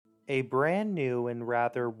A brand new and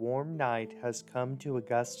rather warm night has come to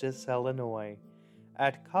Augustus, Illinois.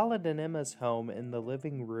 At Colin and Emma's home in the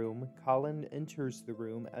living room, Colin enters the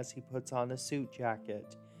room as he puts on a suit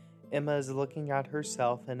jacket. Emma is looking at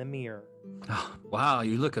herself in a mirror. Oh, wow,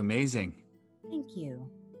 you look amazing. Thank you.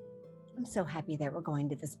 I'm so happy that we're going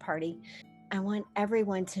to this party. I want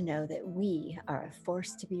everyone to know that we are a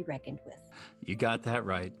force to be reckoned with. You got that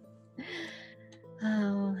right.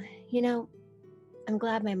 Oh, I'm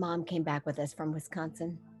glad my mom came back with us from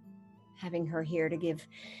Wisconsin. Having her here to give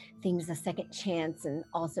things a second chance and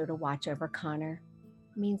also to watch over Connor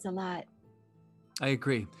means a lot. I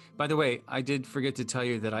agree. By the way, I did forget to tell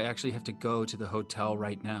you that I actually have to go to the hotel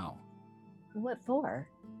right now. What for?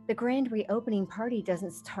 The grand reopening party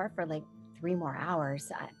doesn't start for like 3 more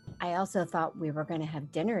hours. I also thought we were going to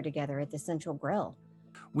have dinner together at the Central Grill.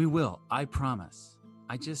 We will, I promise.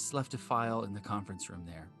 I just left a file in the conference room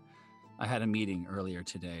there. I had a meeting earlier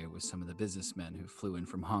today with some of the businessmen who flew in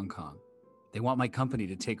from Hong Kong. They want my company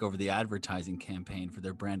to take over the advertising campaign for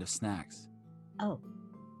their brand of snacks. Oh,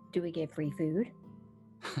 do we get free food?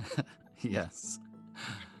 Yes.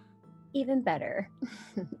 Even better.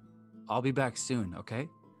 I'll be back soon, okay?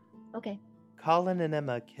 Okay. Colin and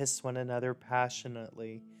Emma kiss one another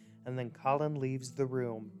passionately, and then Colin leaves the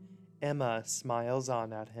room. Emma smiles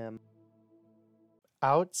on at him.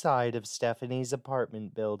 Outside of Stephanie's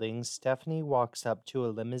apartment building, Stephanie walks up to a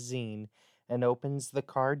limousine and opens the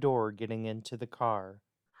car door, getting into the car.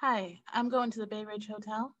 Hi, I'm going to the Bay Ridge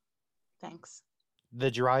Hotel. Thanks. The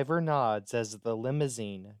driver nods as the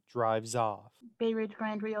limousine drives off. Bay Ridge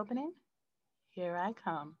Grand Reopening? Here I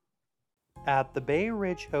come. At the Bay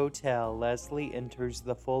Ridge Hotel, Leslie enters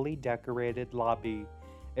the fully decorated lobby.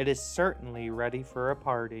 It is certainly ready for a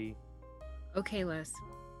party. Okay, Les,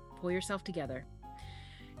 pull yourself together.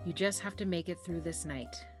 You just have to make it through this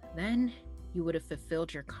night. Then you would have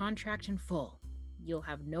fulfilled your contract in full. You'll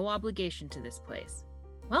have no obligation to this place.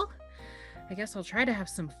 Well, I guess I'll try to have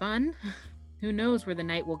some fun. Who knows where the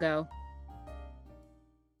night will go?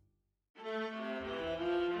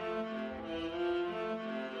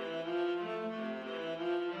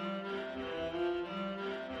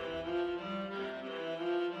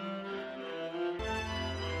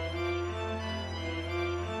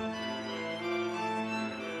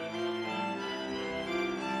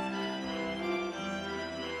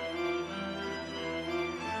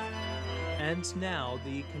 And now,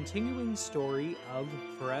 the continuing story of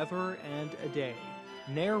Forever and a Day,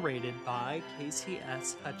 narrated by Casey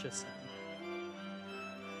S. Hutchison.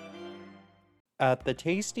 At the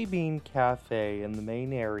Tasty Bean Cafe in the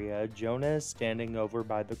main area, Jonah is standing over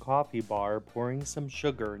by the coffee bar pouring some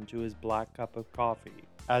sugar into his black cup of coffee.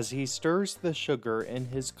 As he stirs the sugar in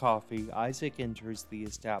his coffee, Isaac enters the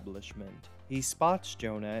establishment. He spots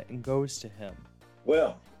Jonah and goes to him.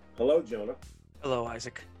 Well, hello, Jonah. Hello,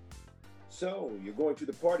 Isaac. So, you're going to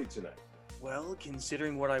the party tonight? Well,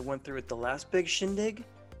 considering what I went through at the last big shindig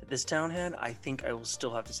that this town had, I think I will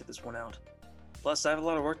still have to sit this one out. Plus, I have a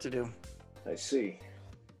lot of work to do. I see.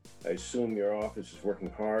 I assume your office is working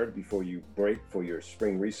hard before you break for your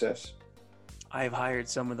spring recess? I have hired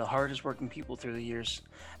some of the hardest working people through the years,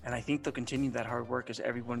 and I think they'll continue that hard work as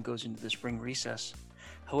everyone goes into the spring recess.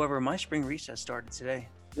 However, my spring recess started today.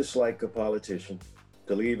 Just like a politician,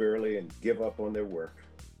 to leave early and give up on their work.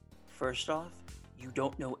 First off, you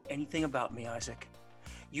don't know anything about me, Isaac.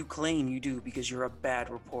 You claim you do because you're a bad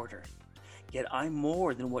reporter. Yet I'm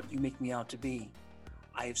more than what you make me out to be.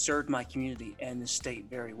 I have served my community and the state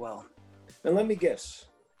very well. And let me guess,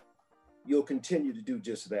 you'll continue to do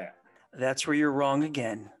just that. That's where you're wrong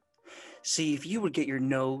again. See, if you would get your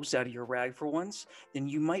nose out of your rag for once, then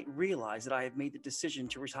you might realize that I have made the decision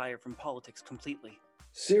to retire from politics completely.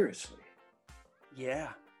 Seriously?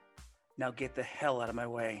 Yeah. Now get the hell out of my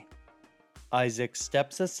way. Isaac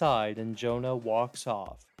steps aside and Jonah walks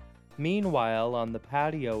off. Meanwhile, on the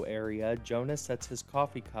patio area, Jonah sets his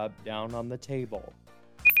coffee cup down on the table.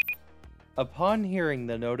 Upon hearing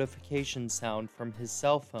the notification sound from his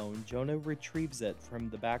cell phone, Jonah retrieves it from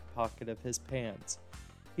the back pocket of his pants.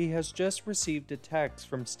 He has just received a text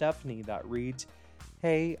from Stephanie that reads,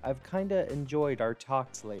 "Hey, I've kinda enjoyed our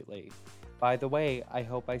talks lately. By the way, I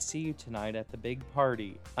hope I see you tonight at the big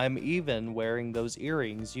party. I'm even wearing those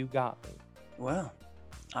earrings you got me." Well,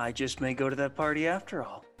 I just may go to that party after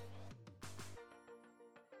all.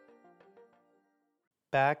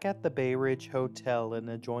 Back at the Bay Ridge Hotel in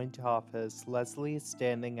a joint office, Leslie is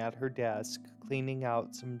standing at her desk, cleaning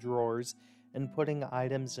out some drawers and putting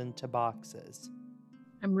items into boxes.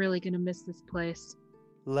 I'm really gonna miss this place.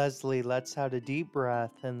 Leslie lets out a deep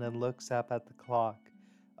breath and then looks up at the clock.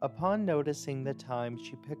 Upon noticing the time,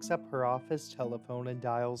 she picks up her office telephone and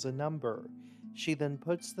dials a number. She then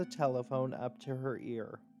puts the telephone up to her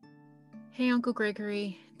ear. Hey, Uncle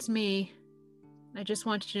Gregory, it's me. I just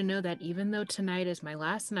want you to know that even though tonight is my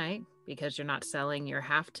last night, because you're not selling your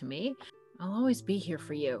half to me, I'll always be here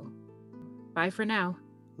for you. Bye for now.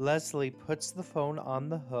 Leslie puts the phone on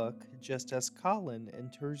the hook just as Colin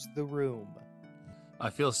enters the room. I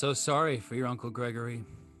feel so sorry for your Uncle Gregory.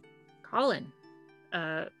 Colin,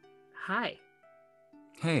 hi.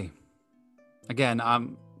 Hey. Again,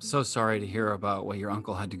 I'm so sorry to hear about what your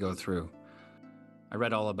uncle had to go through. I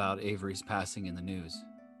read all about Avery's passing in the news.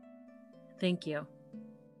 Thank you.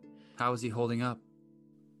 How is he holding up?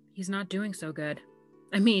 He's not doing so good.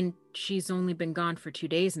 I mean, she's only been gone for 2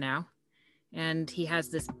 days now, and he has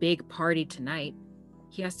this big party tonight.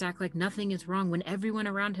 He has to act like nothing is wrong when everyone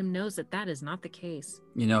around him knows that that is not the case.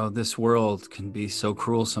 You know, this world can be so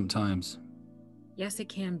cruel sometimes. Yes, it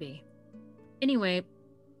can be. Anyway,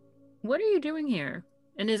 what are you doing here?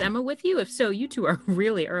 And is Emma with you? If so, you two are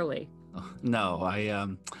really early. Oh, no,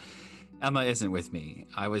 Emma isn't with me.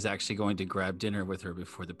 I was actually going to grab dinner with her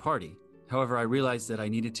before the party. However, I realized that I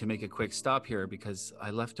needed to make a quick stop here because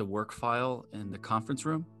I left a work file in the conference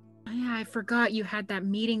room. Oh, yeah, I forgot you had that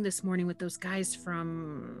meeting this morning with those guys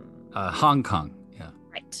from... Hong Kong, yeah.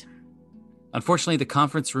 Right. Unfortunately, the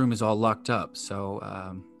conference room is all locked up,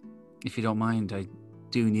 so if you don't mind, I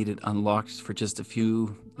do need it unlocked for just a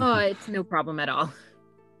few... Oh, it's no problem at all.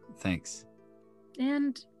 Thanks.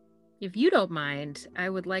 And if you don't mind, I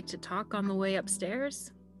would like to talk on the way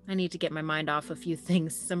upstairs. I need to get my mind off a few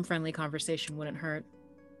things. Some friendly conversation wouldn't hurt.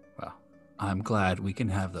 Well, I'm glad we can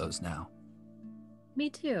have those now. Me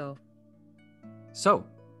too. So,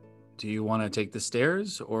 do you want to take the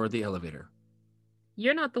stairs or the elevator?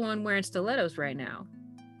 You're not the one wearing stilettos right now.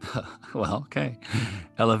 Well, okay.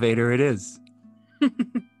 Elevator it is.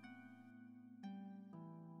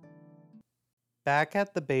 Back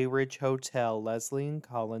at the Bay Ridge Hotel, Leslie and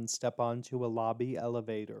Colin step onto a lobby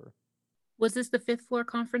elevator. Was this the 5th floor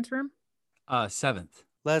conference room? 7th.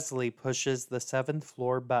 Leslie pushes the 7th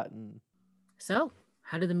floor button. So,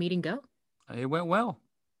 how did the meeting go? It went well.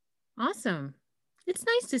 Awesome. It's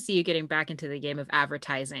nice to see you getting back into the game of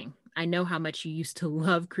advertising. I know how much you used to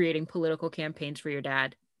love creating political campaigns for your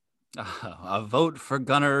dad. A vote for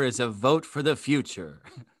Gunner is a vote for the future.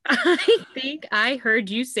 I think I heard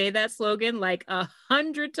you say that slogan like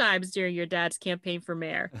 100 times during your dad's campaign for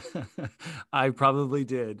mayor. I probably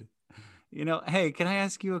did. You know, hey, can I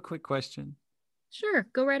ask you a quick question? Sure,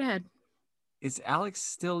 go right ahead. Is Alex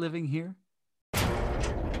still living here?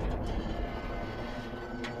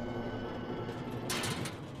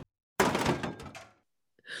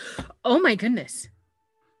 Oh my goodness.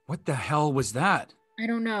 What the hell was that? I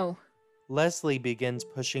don't know. Leslie begins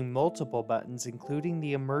pushing multiple buttons, including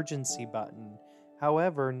the emergency button.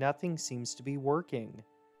 However, nothing seems to be working.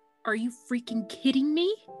 Are you freaking kidding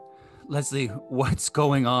me? Leslie, what's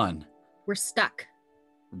going on? We're stuck.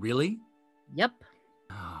 Really? Yep.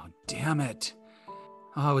 Oh, damn it.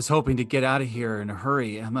 Oh, I was hoping to get out of here in a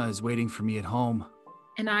hurry. Emma is waiting for me at home.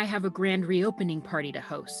 And I have a grand reopening party to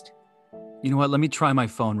host. You know what? Let me try my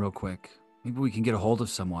phone real quick. Maybe we can get a hold of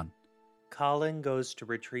someone. Colin goes to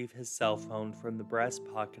retrieve his cell phone from the breast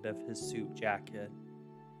pocket of his suit jacket.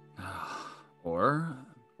 Or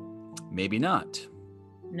maybe not.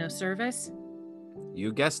 No service?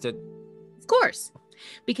 You guessed it. Of course.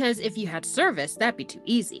 Because if you had service, that'd be too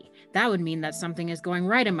easy. That would mean that something is going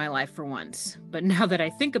right in my life for once. But now that I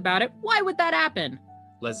think about it, why would that happen?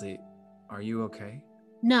 Leslie, are you okay?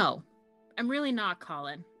 No, I'm really not,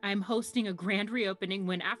 Colin. I'm hosting a grand reopening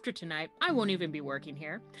when after tonight, I won't even be working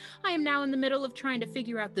here. I am now in the middle of trying to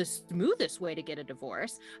figure out the smoothest way to get a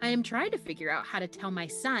divorce. I am trying to figure out how to tell my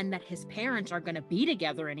son that his parents aren't going to be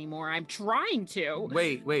together anymore. I'm trying to.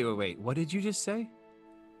 Wait. What did you just say?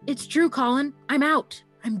 It's true, Colin. I'm out.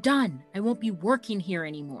 I'm done. I won't be working here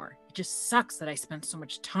anymore. It just sucks that I spent so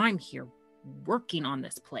much time here working on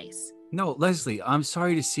this place. No, Leslie, I'm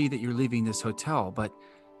sorry to see that you're leaving this hotel, but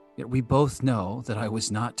we both know that I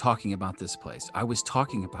was not talking about this place. I was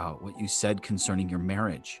talking about what you said concerning your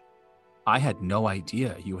marriage. I had no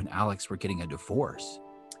idea you and Alex were getting a divorce.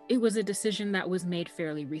 It was a decision that was made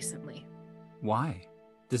fairly recently. Why?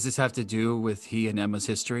 Does this have to do with he and Emma's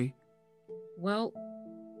history? Well,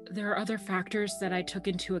 there are other factors that I took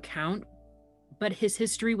into account, but his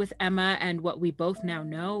history with Emma and what we both now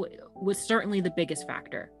know was certainly the biggest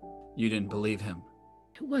factor. You didn't believe him?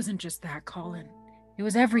 It wasn't just that, Colin. It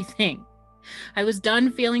was everything. I was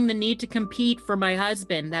done feeling the need to compete for my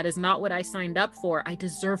husband. That is not what I signed up for. I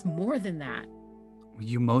deserve more than that.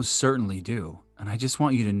 You most certainly do. And I just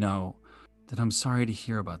want you to know that I'm sorry to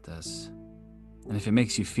hear about this. And if it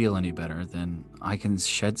makes you feel any better, then I can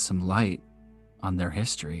shed some light on their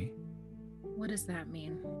history. What does that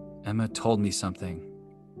mean? Emma told me something.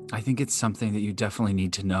 I think it's something that you definitely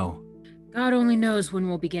need to know. God only knows when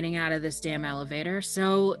we'll be getting out of this damn elevator,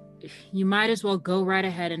 so you might as well go right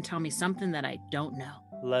ahead and tell me something that I don't know.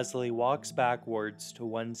 Leslie walks backwards to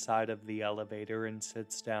one side of the elevator and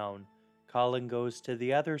sits down. Colin goes to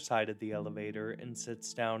the other side of the elevator and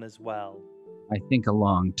sits down as well. I think a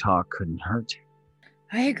long talk couldn't hurt.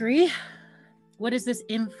 I agree. What is this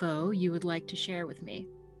info you would like to share with me?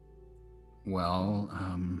 Well,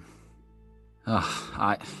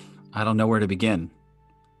 I don't know where to begin.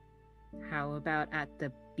 How about at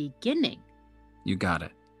the beginning? You got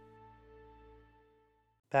it.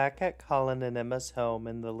 Back at Colin and Emma's home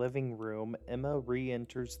in the living room, Emma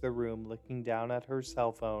re-enters the room looking down at her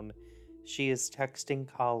cell phone. She is texting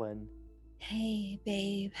Colin. Hey,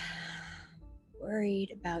 babe.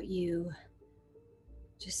 Worried about you.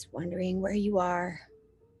 Just wondering where you are.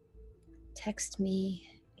 Text me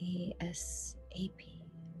ASAP.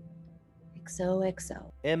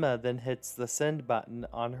 XOXO. Emma then hits the send button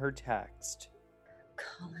on her text.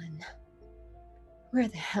 Colin, where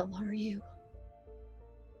the hell are you?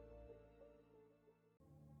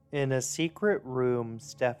 In a secret room,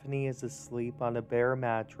 Stephanie is asleep on a bare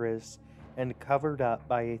mattress and covered up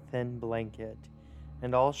by a thin blanket,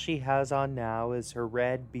 and all she has on now is her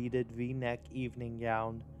red beaded V-neck evening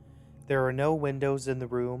gown. There are no windows in the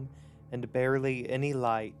room and barely any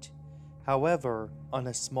light. However, on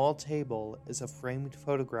a small table is a framed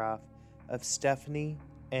photograph of Stephanie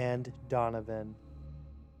and Donovan.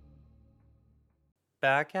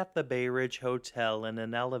 Back at the Bay Ridge Hotel in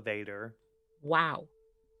an elevator. Wow.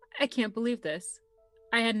 I can't believe this.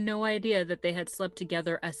 I had no idea that they had slept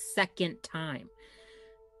together a second time.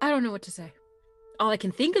 I don't know what to say. All I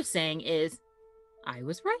can think of saying is, I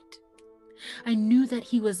was right. I knew that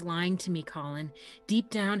he was lying to me, Colin. Deep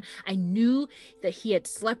down, I knew that he had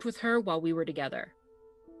slept with her while we were together.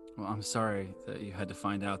 Well, I'm sorry that you had to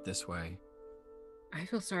find out this way. I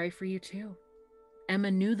feel sorry for you too.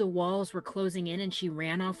 Emma knew the walls were closing in and she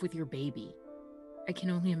ran off with your baby. I can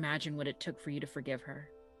only imagine what it took for you to forgive her.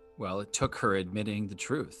 Well, it took her admitting the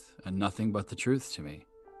truth, and nothing but the truth to me.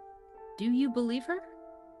 Do you believe her?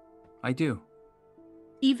 I do.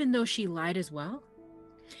 Even though she lied as well?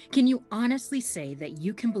 Can you honestly say that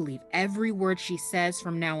you can believe every word she says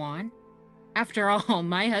from now on? After all,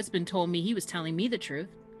 my husband told me he was telling me the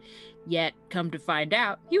truth. Yet, come to find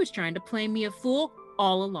out, he was trying to play me a fool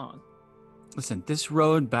all along. Listen, this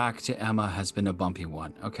road back to Emma has been a bumpy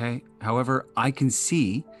one, okay? However, I can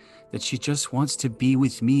see that she just wants to be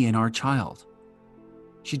with me and our child.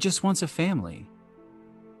 She just wants a family.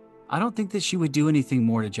 I don't think that she would do anything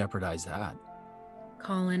more to jeopardize that.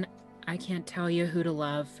 Colin, I can't tell you who to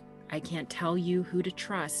love. I can't tell you who to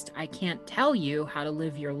trust. I can't tell you how to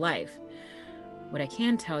live your life. What I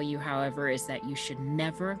can tell you, however, is that you should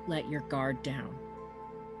never let your guard down.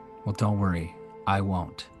 Well, don't worry. I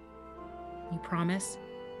won't. You promise?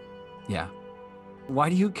 Yeah. Why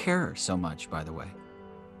do you care so much, by the way?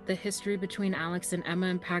 The history between Alex and Emma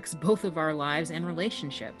impacts both of our lives and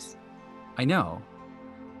relationships. I know.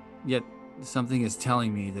 Yet something is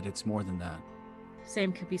telling me that it's more than that.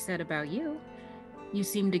 Same could be said about you. You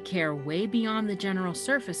seem to care way beyond the general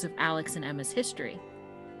surface of Alex and Emma's history.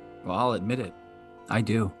 Well, I'll admit it. I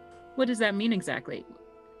do. What does that mean exactly?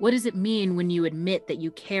 What does it mean when you admit that you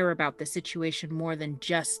care about the situation more than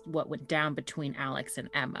just what went down between Alex and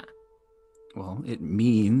Emma? Well, it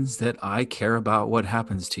means that I care about what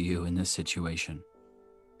happens to you in this situation.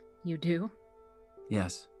 You do?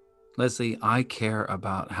 Yes. Leslie, I care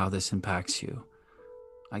about how this impacts you.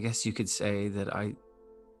 I guess you could say that I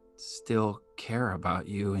still care about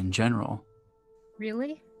you in general.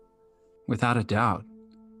 Really? Without a doubt.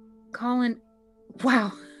 Colin,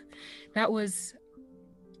 wow. That was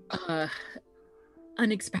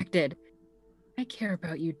unexpected. I care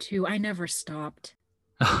about you too. I never stopped.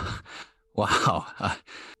 Wow.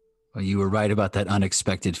 Well, you were right about that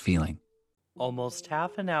unexpected feeling. Almost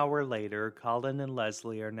half an hour later, Colin and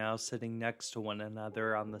Leslie are now sitting next to one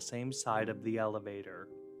another on the same side of the elevator.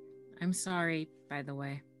 I'm sorry, by the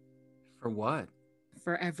way. For what?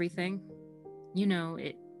 For everything. You know,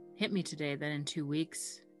 it hit me today that in 2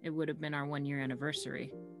 weeks, it would have been our 1-year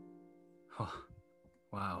anniversary. Oh,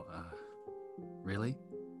 wow. Really?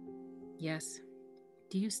 Yes.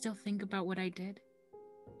 Do you still think about what I did?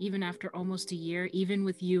 Even after almost a year, even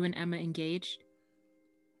with you and Emma engaged?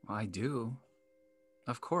 I do.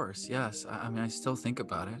 Of course, yes. I mean, I still think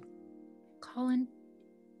about it. Colin,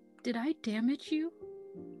 did I damage you?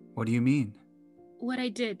 What do you mean? What I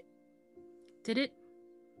did. Did it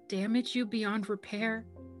damage you beyond repair?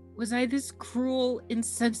 Was I this cruel,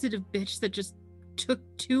 insensitive bitch that just took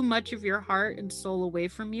too much of your heart and soul away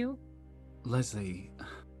from you? Leslie,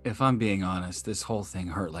 if I'm being honest, this whole thing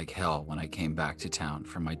hurt like hell when I came back to town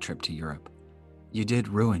from my trip to Europe. You did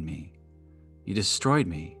ruin me. You destroyed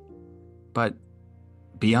me. But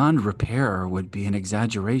beyond repair would be an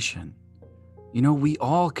exaggeration. You know, we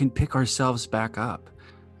all can pick ourselves back up.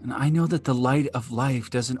 And I know that the light of life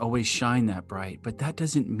doesn't always shine that bright, but that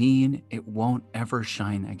doesn't mean it won't ever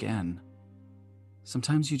shine again.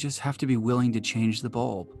 Sometimes you just have to be willing to change the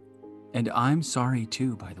bulb. And I'm sorry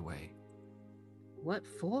too, by the way. What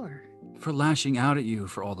for? For lashing out at you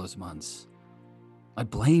for all those months. I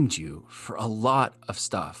blamed you for a lot of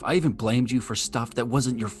stuff. I even blamed you for stuff that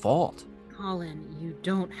wasn't your fault. Colin, you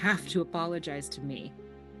don't have to apologize to me.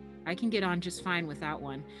 I can get on just fine without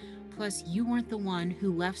one. Plus, you weren't the one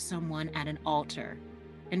who left someone at an altar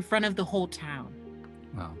in front of the whole town.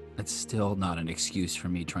 Well, that's still not an excuse for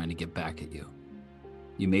me trying to get back at you.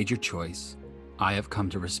 You made your choice. I have come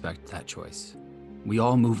to respect that choice. We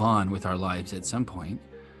all move on with our lives at some point.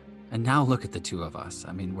 And now look at the two of us.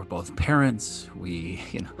 I mean, we're both parents. We,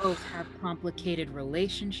 Both have complicated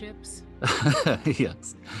relationships.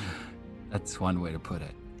 Yes, that's one way to put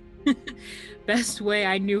it. Best way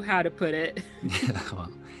I knew how to put it. Yeah,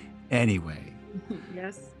 well, anyway.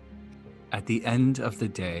 Yes. At the end of the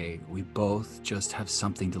day, we both just have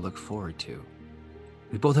something to look forward to.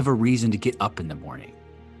 We both have a reason to get up in the morning.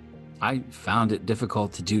 I found it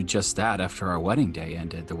difficult to do just that after our wedding day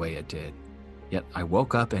ended the way it did. Yet I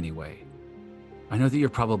woke up anyway. I know that you're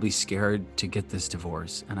probably scared to get this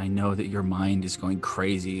divorce, and I know that your mind is going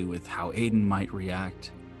crazy with how Aiden might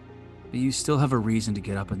react. But you still have a reason to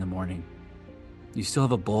get up in the morning. You still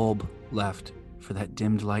have a bulb left for that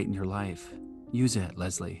dimmed light in your life. Use it,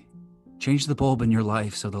 Leslie. Change the bulb in your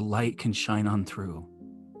life so the light can shine on through.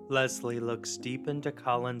 Leslie looks deep into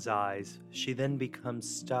Colin's eyes. She then becomes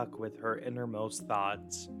stuck with her innermost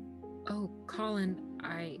thoughts. Oh, Colin,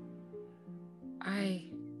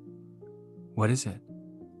 What is it?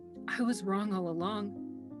 I was wrong all along.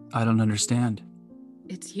 I don't understand.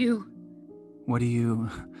 It's you. What do you...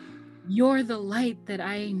 You're the light that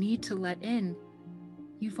I need to let in.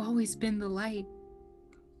 You've always been the light.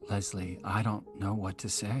 Leslie, I don't know what to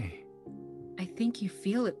say. I think you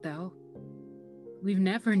feel it, though. We've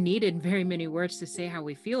never needed very many words to say how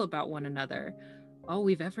we feel about one another. All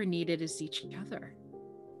we've ever needed is each other.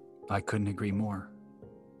 I couldn't agree more.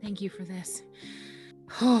 Thank you for this.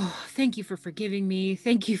 Oh, thank you for forgiving me.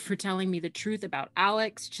 Thank you for telling me the truth about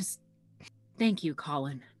Alex. Just thank you,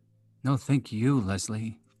 Colin. No, thank you,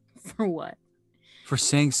 Leslie. For what? For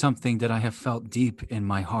saying something that I have felt deep in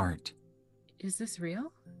my heart. Is this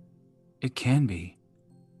real? It can be.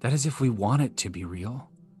 That is if we want it to be real.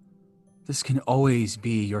 This can always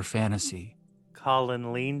be your fantasy.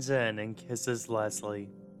 Colin leans in and kisses Leslie.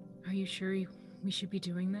 Are you sure we should be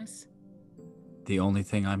doing this? The only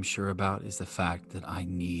thing I'm sure about is the fact that I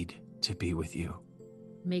need to be with you.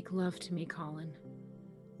 Make love to me, Colin.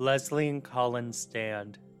 Leslie and Colin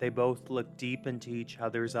stand. They both look deep into each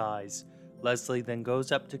other's eyes. Leslie then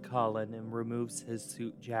goes up to Colin and removes his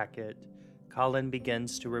suit jacket. Colin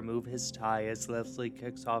begins to remove his tie as Leslie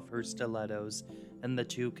kicks off her stilettos, and the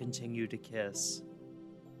two continue to kiss.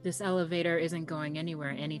 This elevator isn't going anywhere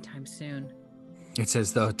anytime soon. It's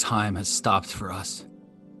as though time has stopped for us.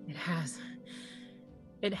 It has.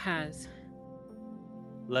 It has.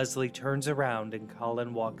 Leslie turns around and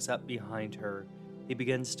Colin walks up behind her. He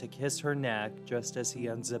begins to kiss her neck just as he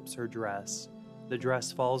unzips her dress. The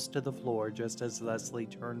dress falls to the floor just as Leslie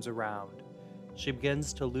turns around. She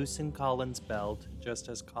begins to loosen Colin's belt just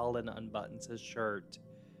as Colin unbuttons his shirt.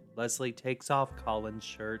 Leslie takes off Colin's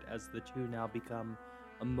shirt as the two now become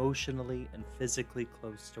emotionally and physically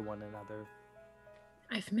close to one another.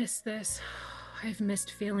 I've missed this. I've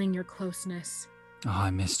missed feeling your closeness. Oh,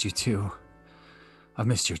 I missed you too. I've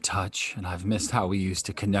missed your touch, and I've missed how we used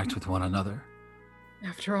to connect with one another.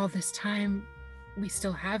 After all this time, we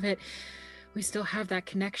still have it. We still have that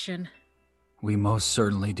connection. We most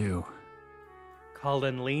certainly do.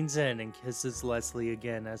 Colin leans in and kisses Leslie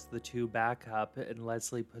again as the two back up and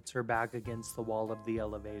Leslie puts her back against the wall of the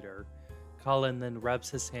elevator. Colin then rubs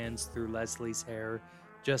his hands through Leslie's hair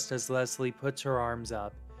just as Leslie puts her arms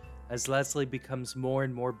up. As Leslie becomes more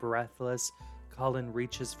and more breathless, Colin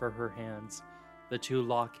reaches for her hands. The two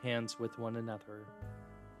lock hands with one another.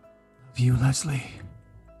 Love you, Leslie.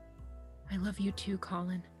 I love you too,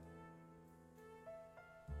 Colin.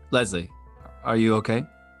 Leslie, are you okay?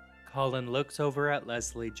 Colin looks over at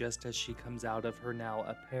Leslie just as she comes out of her now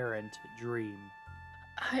apparent dream.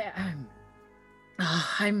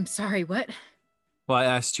 I'm sorry, what? Well, I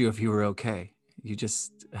asked you if you were okay. You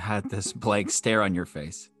just had this blank stare on your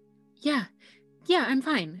face. Yeah, I'm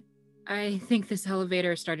fine. I think this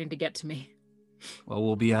elevator is starting to get to me. Well,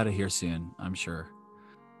 we'll be out of here soon, I'm sure.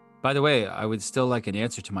 By the way, I would still like an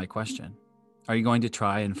answer to my question. Are you going to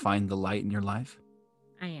try and find the light in your life?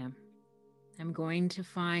 I am. I'm going to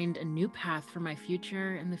find a new path for my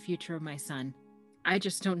future and the future of my son. I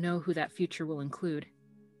just don't know who that future will include.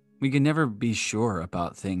 We can never be sure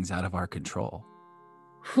about things out of our control.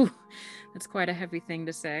 Whew, that's quite a heavy thing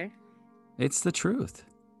to say. It's the truth.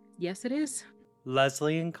 Yes, it is.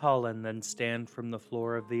 Leslie and Colin then stand from the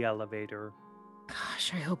floor of the elevator.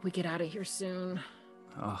 Gosh, I hope we get out of here soon.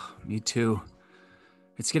 Oh, me too.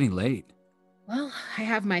 It's getting late. Well, I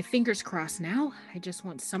have my fingers crossed now. I just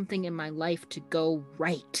want something in my life to go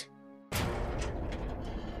right.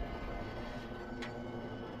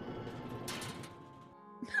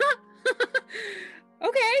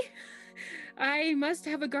 Okay. I must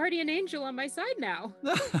have a guardian angel on my side now.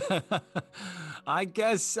 I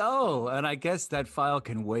guess so. And I guess that file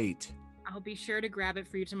can wait. I'll be sure to grab it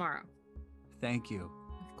for you tomorrow. Thank you.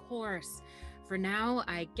 Of course. For now,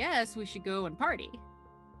 I guess we should go and party.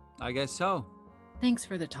 I guess so. Thanks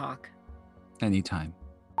for the talk. Anytime.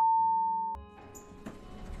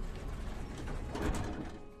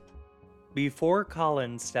 Before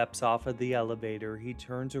Colin steps off of the elevator, he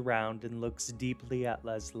turns around and looks deeply at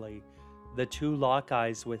Leslie. The two lock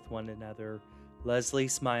eyes with one another. Leslie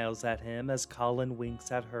smiles at him as Colin winks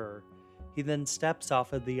at her. He then steps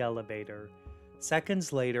off of the elevator.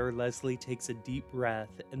 Seconds later, Leslie takes a deep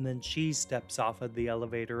breath and then she steps off of the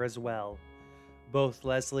elevator as well. Both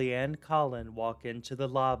Leslie and Colin walk into the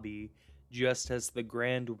lobby just as the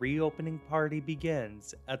grand reopening party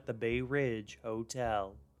begins at the Bay Ridge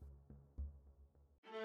Hotel.